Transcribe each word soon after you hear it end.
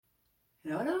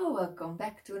Hello, welcome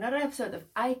back to another episode of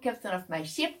I, Captain of My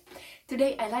Ship.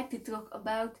 Today I like to talk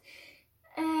about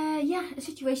a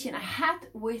situation I had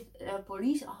with a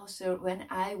police officer when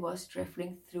I was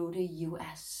traveling through the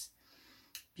US.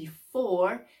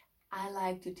 Before I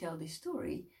like to tell this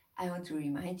story, I want to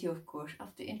remind you, of course, of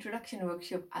the introduction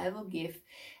workshop I will give,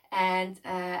 and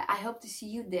I hope to see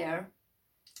you there.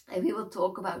 And we will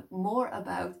talk more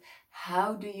about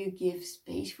how do you give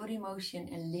space for emotion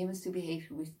and limits to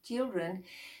behavior with children,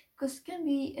 because it can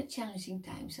be a challenging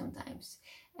time sometimes.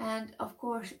 And of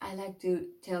course, I like to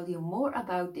tell you more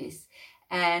about this,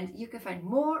 and you can find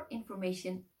more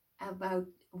information about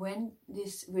when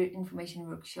this information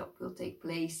workshop will take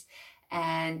place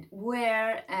and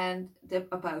where, and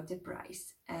about the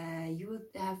price. You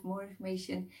will have more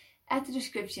information at the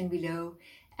description below.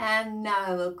 And now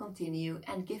I will continue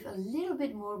and give a little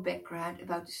bit more background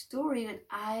about the story that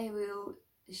I will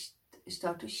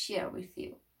start to share with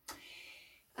you.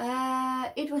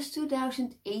 It was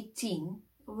 2018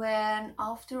 when,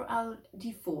 after our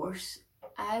divorce,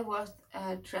 I was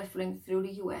traveling through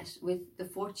the US with the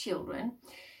 4 children.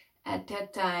 At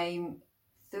that time,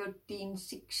 13,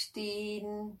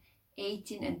 16,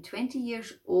 18 and 20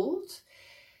 years old.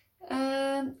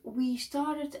 We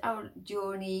started our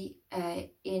journey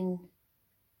in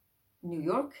New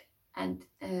York and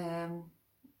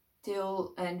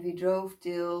we drove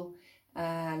till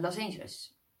Los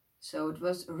Angeles. So it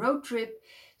was a road trip.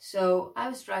 So I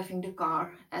was driving the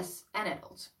car as an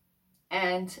adult.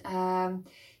 And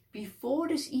before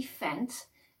this event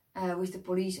with the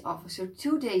police officer,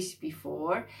 2 days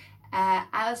before,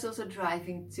 I was also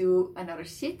driving to another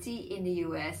city in the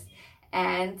US.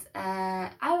 And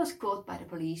I was caught by the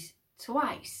police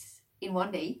twice in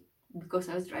one day because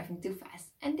I was driving too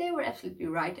fast. And they were absolutely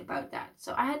right about that.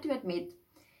 So I had to admit.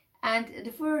 And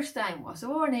the first time was a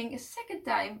warning. The second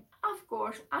time, of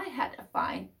course, I had a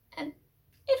fine. And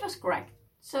it was correct.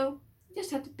 So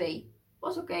just had to pay.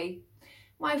 Was okay.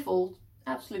 My fault.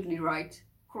 Absolutely right.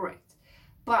 Correct.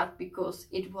 But because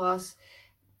it was,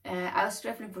 I was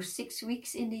traveling for 6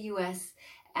 weeks in the US.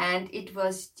 And it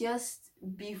was just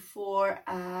before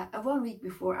 1 week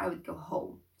before I would go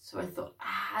home. So I thought,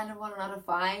 I don't want another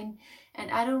fine,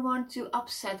 and I don't want to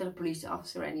upset a police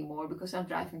officer anymore because I'm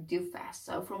driving too fast.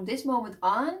 So from this moment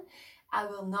on, I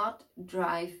will not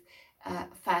drive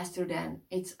faster than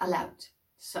it's allowed.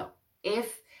 So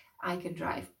if I can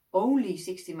drive only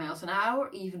 60 miles an hour,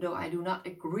 even though I do not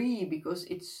agree because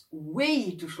it's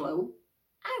way too slow,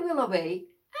 I will obey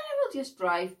and I will just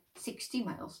drive 60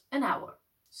 miles an hour.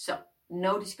 So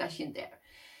no discussion there.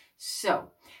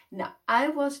 So now I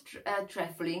was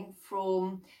traveling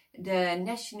from the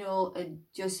National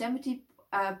Yosemite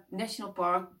National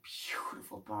Park.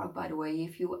 Beautiful park, by the way.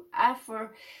 If you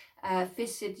ever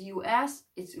visit US,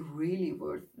 it's really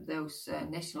worth those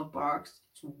national parks.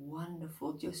 It's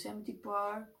wonderful. Yosemite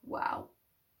Park. Wow.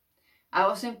 I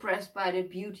was impressed by the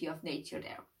beauty of nature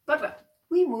there. But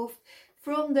we moved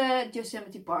from the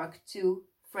Yosemite Park to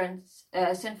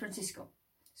San Francisco.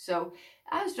 So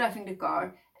I was driving the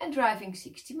car and driving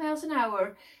 60 miles an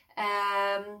hour,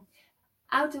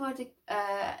 automatic,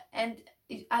 and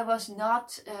I was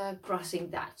not crossing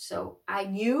that. So I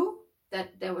knew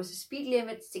that there was a speed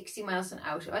limit, 60 miles an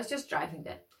hour. So I was just driving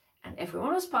that, and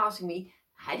everyone was passing me.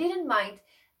 I didn't mind.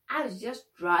 I was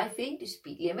just driving the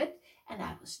speed limit, and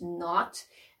I was not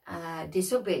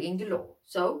disobeying the law.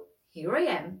 So here I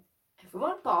am,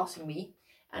 everyone passing me,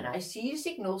 and I see the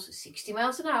signals 60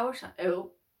 miles an hour. So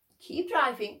I'll keep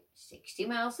driving 60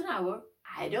 miles an hour.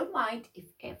 I don't mind if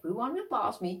everyone will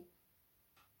pass me.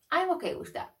 I'm okay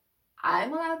with that.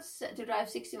 I'm allowed to drive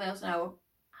 60 miles an hour.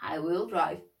 I will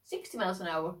drive 60 miles an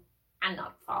hour and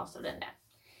not faster than that.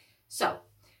 So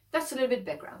that's a little bit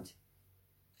background.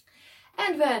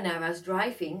 And when I was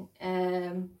driving,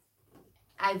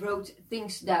 I wrote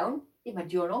things down in my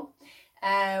journal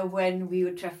when we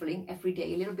were traveling every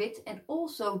day a little bit, and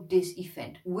also this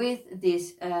event with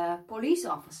this police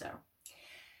officer.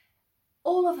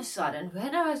 All of a sudden,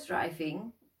 when I was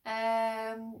driving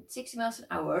 60 miles an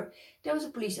hour, there was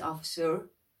a police officer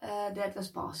that was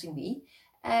passing me,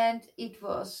 and it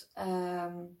was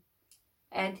and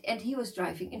he was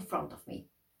driving in front of me.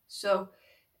 So,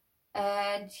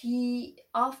 and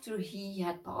after he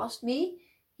had passed me,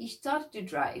 he started to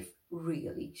drive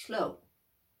really slow.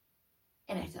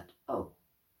 And I thought, oh,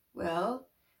 well,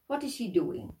 what is he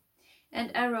doing?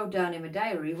 And I wrote down in my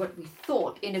diary what we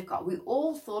thought in the car. We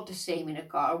all thought the same in the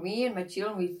car. Me and my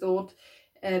children, we thought,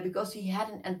 because he had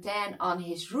an antenna on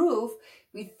his roof,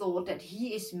 we thought that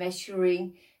he is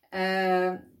measuring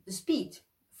the speed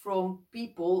from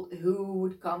people who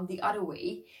would come the other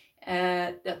way.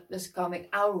 that was coming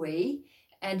our way,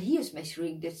 and he was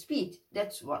measuring the speed.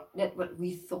 That's what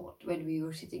we thought when we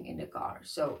were sitting in the car.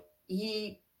 So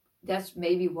that's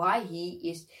maybe why he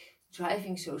is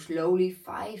driving so slowly,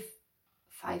 5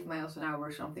 miles an hour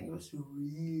or something. It was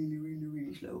really, really,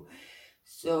 really slow.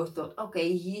 So I thought,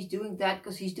 okay, he's doing that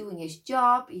because he's doing his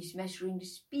job. He's measuring the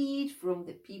speed from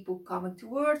the people coming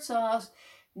towards us.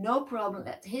 No problem.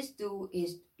 Let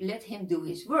him do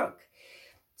his work.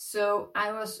 So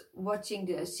I was watching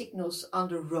the signals on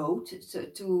the road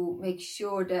to make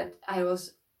sure that I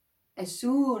was, as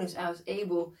soon as I was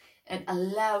able and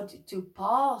allowed to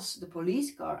pass the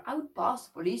police car, I would pass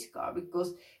the police car,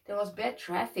 because there was bad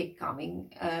traffic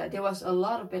coming. There was a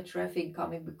lot of bad traffic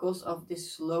coming because of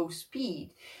this slow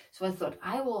speed. So I thought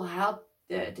I will help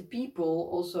the people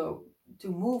also to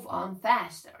move on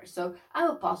faster. So I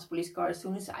will pass the police car as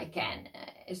soon as I can.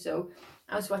 So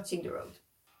I was watching the road.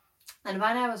 And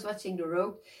when I was watching the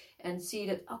road and see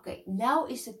that, okay, now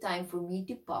is the time for me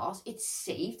to pass. It's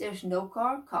safe. There's no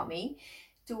car coming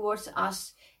towards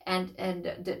us. And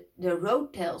the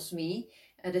road tells me,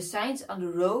 the signs on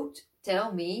the road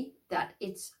tell me that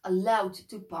it's allowed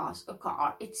to pass a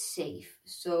car. It's safe.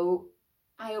 So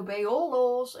I obey all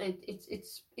laws.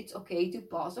 It's okay to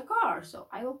pass a car. So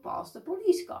I will pass the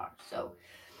police car. So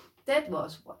that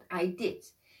was what I did.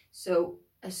 So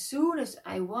as soon as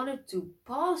I wanted to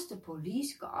pass the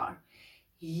police car,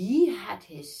 he had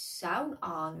his sound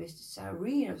on with the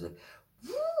siren. I was like,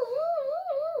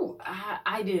 woo!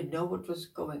 I didn't know what was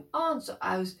going on. So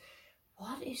I was,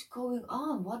 what is going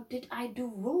on? What did I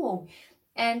do wrong?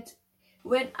 And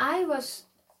when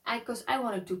because I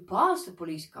wanted to pass the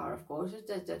police car, of course,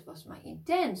 that was my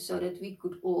intent, so that we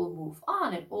could all move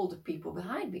on, and all the people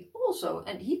behind me also,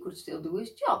 and he could still do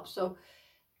his job. So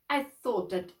I thought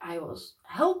that I was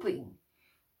helping,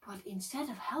 but instead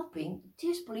of helping,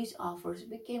 this police officer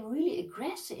became really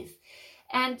aggressive,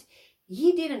 and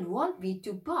he didn't want me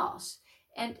to pass,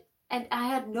 and I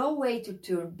had no way to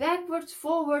turn backwards,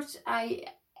 forwards.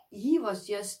 He was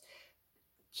just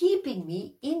keeping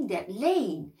me in that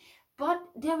lane, but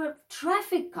there were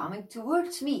traffic coming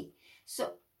towards me,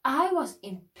 so I was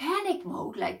in panic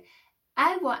mode, like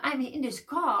I'm in this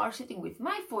car sitting with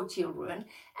my 4 children, and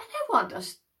I want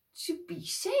us to be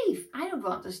safe. I don't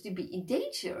want us to be in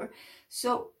danger.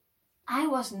 So I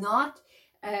was not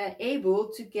able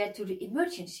to get to the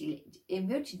emergency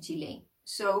lane.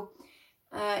 So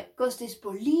because this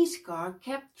police car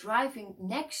kept driving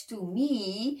next to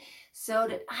me, so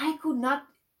that I could not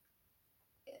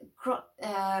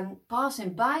pass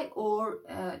him by or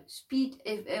speed.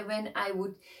 When I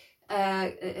would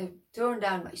turn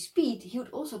down my speed, he would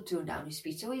also turn down his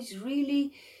speed. So it's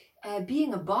really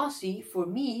being a bossy for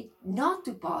me not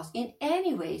to pass in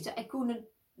any way. So I couldn't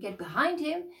get behind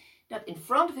him, not in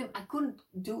front of him. I couldn't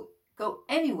go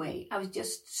anyway. I was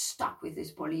just stuck with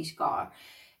this police car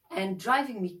and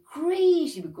driving me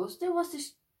crazy because there was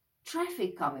this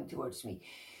traffic coming towards me.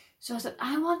 So I said,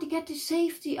 I want to get to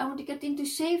safety. I want to get into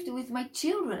safety with my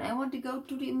children. I want to go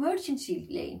to the emergency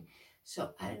lane.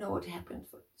 So I don't know what happened,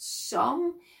 but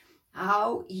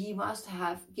somehow he must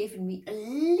have given me a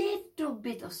little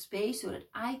bit of space so that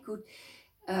I could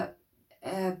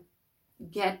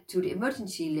get to the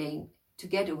emergency lane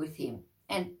together with him,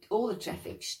 and all the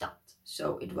traffic stopped.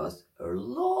 So it was a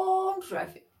long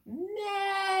traffic,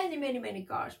 many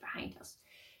cars behind us.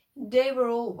 They were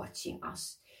all watching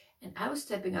us, and I was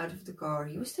stepping out of the car,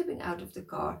 he was stepping out of the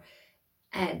car,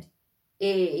 and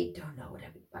I don't know what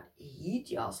happened, but he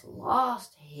just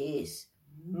lost his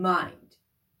mind.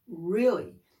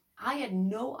 Really, I had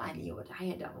no idea what I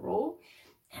had done wrong.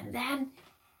 And then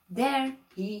there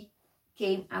he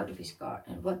came out of his car,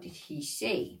 and what did he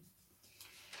say?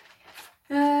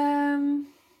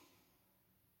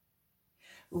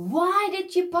 Why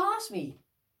did you pass me?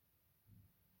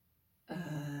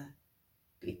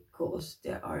 Because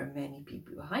there are many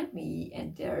people behind me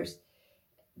and there's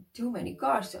too many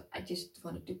cars, so I just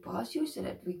wanted to pass you so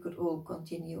that we could all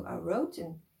continue our road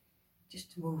and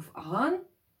just move on.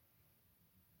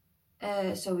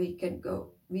 So we can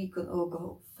all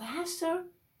go faster.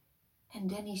 And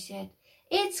then he said,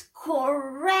 it's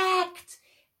correct.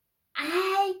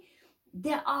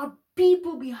 There are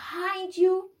people behind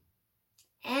you,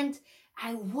 and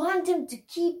I want them to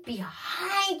keep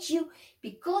behind you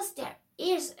because there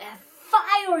is a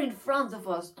fire in front of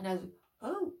us. And I was like,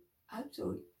 oh, I'm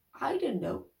sorry. I didn't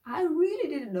know. I really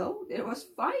didn't know there was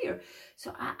fire.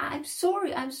 So I'm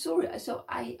sorry. So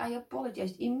I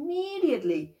apologized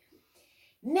immediately.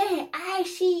 May I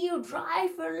see your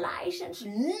driver license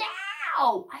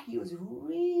now? He was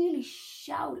really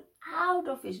shouting out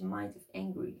of his mind of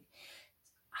angry.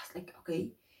 I was like,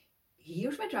 okay,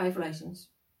 here's my driver license.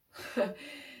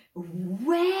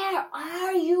 Where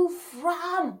are you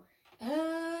from?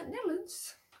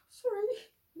 Netherlands. Sorry,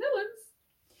 Netherlands.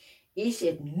 Is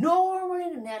it normal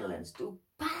in the Netherlands to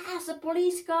pass a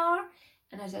police car?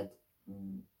 And I said,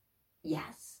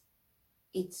 yes,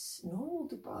 it's normal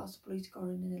to pass a police car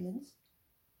in the Netherlands.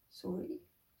 Sorry,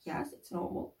 yes, it's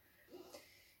normal.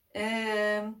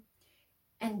 And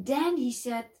then he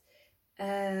said,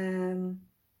 in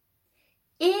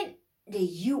the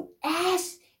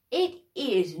US, it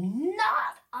is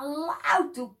not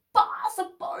allowed to pass a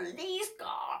police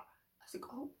car. I was like,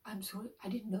 oh, I'm sorry, I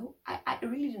didn't know. I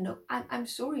really didn't know. I'm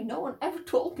sorry, no one ever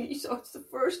told me, so it's the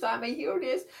first time I hear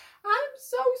this. I'm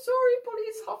so sorry,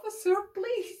 police officer,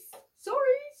 please.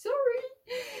 Sorry.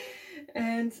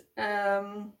 And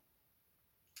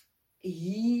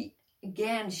he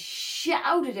again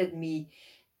shouted at me,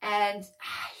 and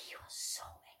he was so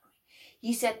angry.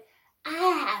 He said, I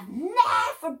have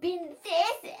never been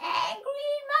this angry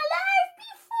in my life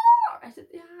before. I said,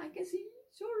 yeah, I can see.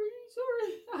 Sorry.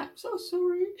 I'm so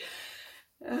sorry.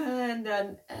 And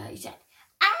then he said,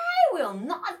 I will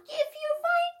not give you a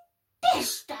fine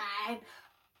this time,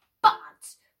 but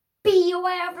be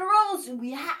aware of the rules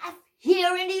we have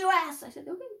here in the US. I said,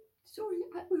 okay, sorry,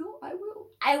 I will.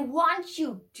 I want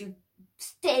you to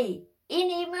stay in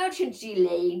the emergency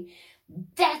lane.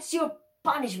 That's your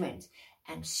punishment.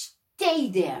 And stay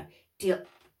there till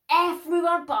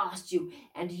everyone passed you,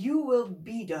 and you will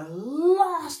be the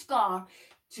last car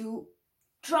to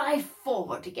drive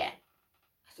forward again.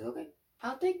 I said, okay,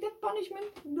 I'll take that punishment.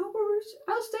 No worries.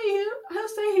 I'll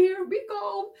stay here. Be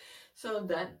calm. So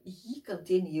then he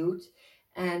continued,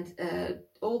 and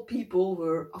all people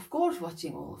were, of course,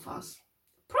 watching all of us.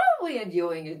 Probably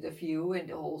enjoying the view and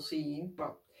the whole scene,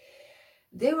 but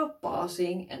they were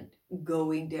passing and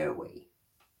going their way.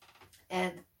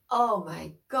 And oh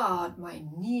my God, my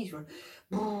knees were,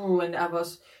 and I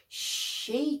was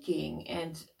shaking,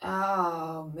 and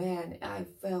oh man, I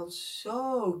felt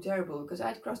so terrible because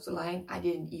I'd crossed the line. I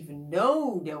didn't even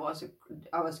know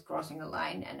I was crossing a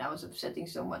line, and I was upsetting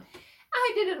someone.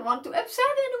 I didn't want to upset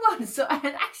anyone, so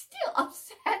and I still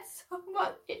upset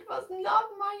someone. It was not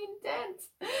my intent.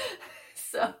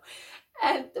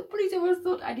 And the police officer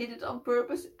thought I did it on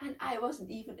purpose, and I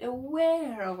wasn't even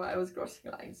aware of I was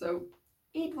crossing a line. So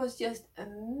it was just a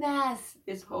mess,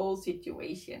 this whole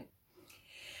situation.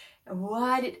 And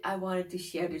why did I wanted to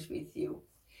share this with you?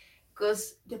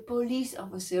 Because the police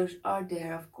officers are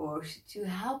there, of course, to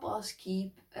help us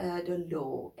keep the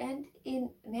law. And in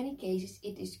many cases,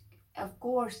 it is, of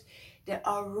course, there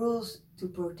are rules to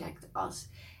protect us.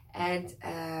 And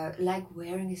like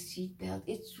wearing a seatbelt,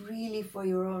 it's really for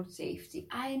your own safety.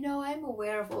 I know, I'm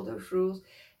aware of all those rules,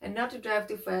 and not to drive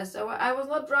too fast. So I was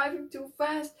not driving too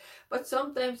fast, but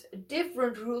sometimes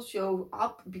different rules show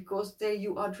up because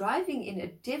you are driving in a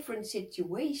different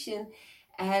situation.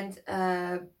 And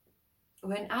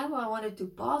when I wanted to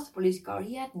pass the police car,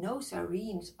 he had no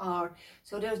sirens,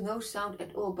 so there was no sound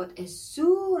at all. But as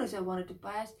soon as I wanted to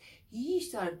pass, he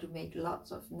started to make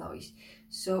lots of noise.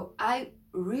 So I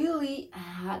really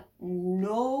had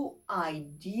no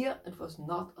idea it was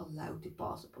not allowed to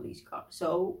pass a police car.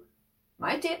 So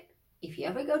my tip, if you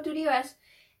ever go to the US,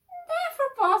 never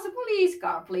pass a police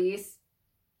car, please.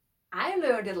 I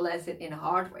learned a lesson in a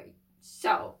hard way.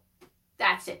 So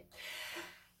that's it.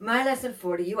 My lesson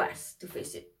for the US to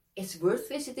visit. It's worth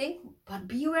visiting, but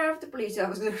be aware of the police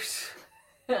officers.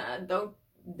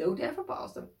 Don't ever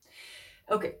pass them.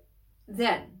 Okay,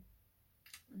 then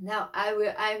now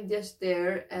I'm just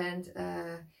there, and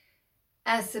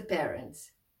as a parent,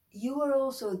 you are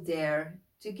also there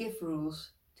to give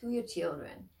rules to your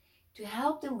children, to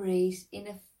help them raise in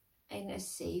a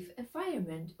safe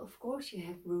environment. Of course, you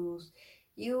have rules.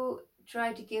 You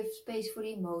try to give space for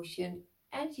the emotion,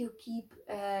 and you keep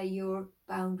your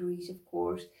boundaries, of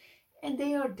course, and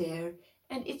they are there.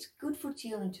 And it's good for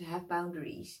children to have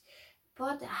boundaries.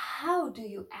 But how do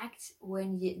you act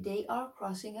when they are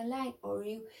crossing a line, or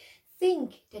you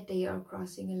think that they are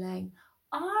crossing a line?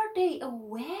 Are they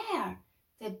aware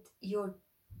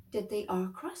that they are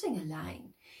crossing a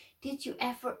line? Did you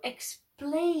ever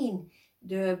explain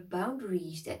the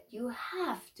boundaries that you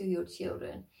have to your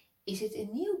children? Is it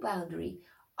a new boundary?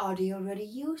 Are they already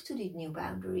used to the new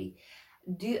boundary?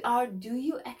 Do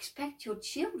you expect your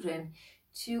children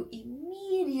to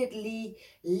immediately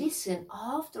listen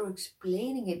after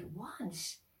explaining it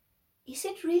once? Is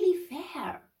it really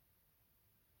fair?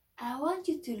 I want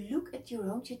you to look at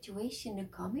your own situation in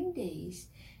the coming days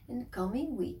and the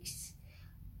coming weeks.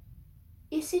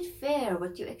 Is it fair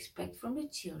what you expect from the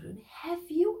children? Have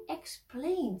you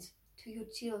explained to your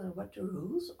children what the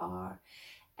rules are?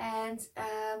 And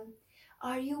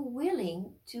are you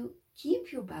willing to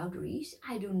keep your boundaries?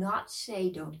 I do not say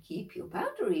don't keep your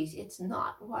boundaries. It's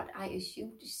not what I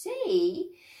assume to say.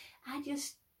 I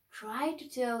just try to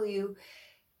tell you,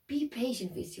 be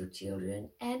patient with your children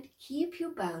and keep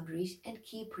your boundaries and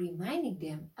keep reminding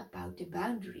them about the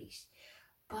boundaries.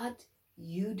 But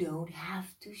you don't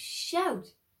have to shout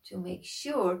to make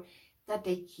sure that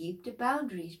they keep the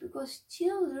boundaries, because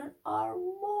children are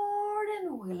more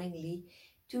than willingly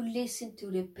to listen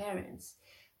to their parents.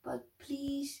 But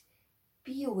please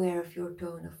be aware of your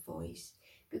tone of voice,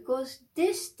 because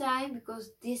this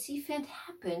event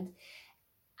happened,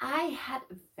 I had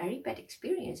a very bad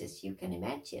experience, as you can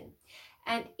imagine.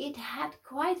 And it had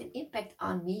quite an impact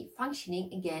on me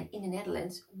functioning again in the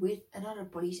Netherlands with another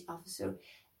police officer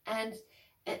and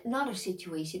another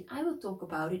situation. I will talk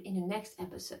about it in the next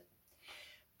episode.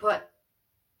 But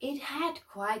it had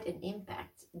quite an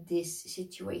impact, this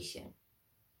situation.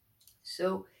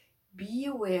 So be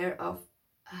aware of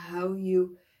how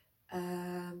you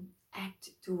act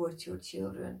towards your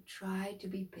children. Try to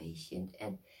be patient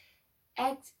and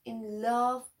act in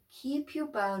love. Keep your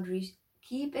boundaries,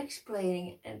 keep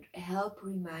explaining, and help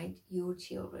remind your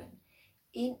children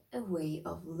in a way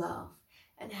of love.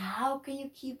 And how can you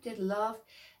keep that love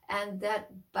and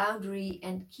that boundary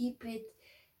and keep it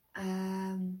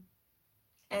and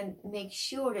make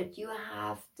sure that you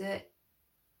have the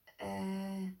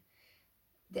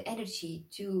energy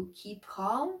to keep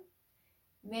calm?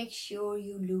 Make sure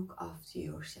you look after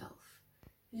yourself.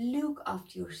 Look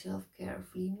after yourself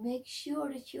carefully. Make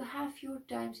sure that you have your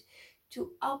times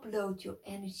to upload your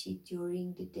energy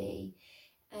during the day.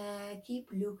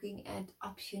 Keep looking at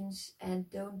options and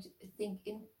don't think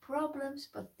in problems,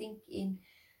 but think in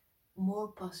more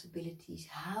possibilities.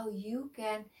 How you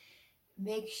can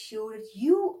make sure that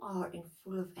you are in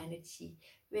full of energy.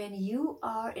 When you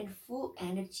are in full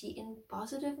energy, in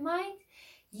positive mind,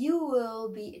 you will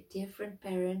be a different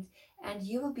parent and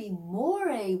you will be more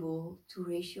able to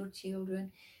raise your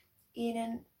children in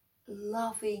a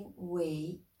loving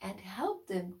way and help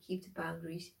them keep the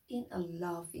boundaries in a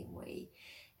loving way.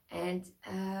 And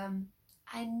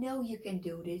I know you can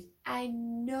do this. I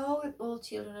know that all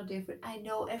children are different. I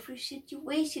know every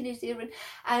situation is different.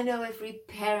 I know every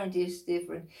parent is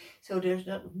different. So there's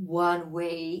not one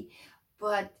way,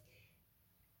 but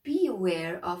be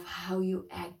aware of how you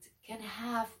act can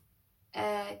have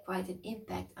quite an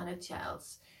impact on a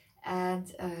child's.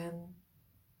 And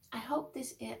I hope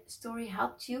this story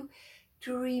helped you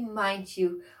to remind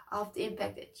you of the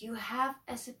impact that you have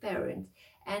as a parent,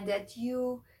 and that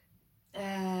you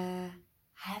have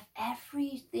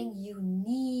everything you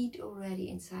need already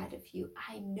inside of you.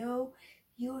 I know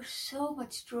you're so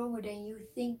much stronger than you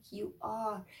think you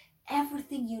are.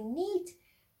 Everything you need,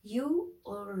 you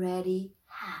already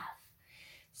have.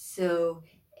 So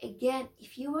again,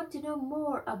 if you want to know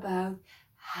more about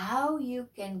how you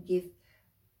can give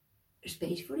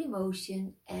space for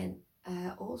emotion and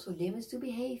also limits to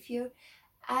behavior,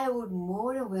 I would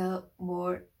more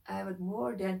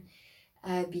than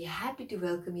be happy to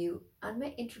welcome you on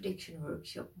my introduction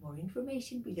workshop. More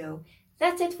information below.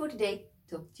 That's it for today.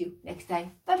 Talk to you next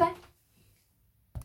time. Bye bye.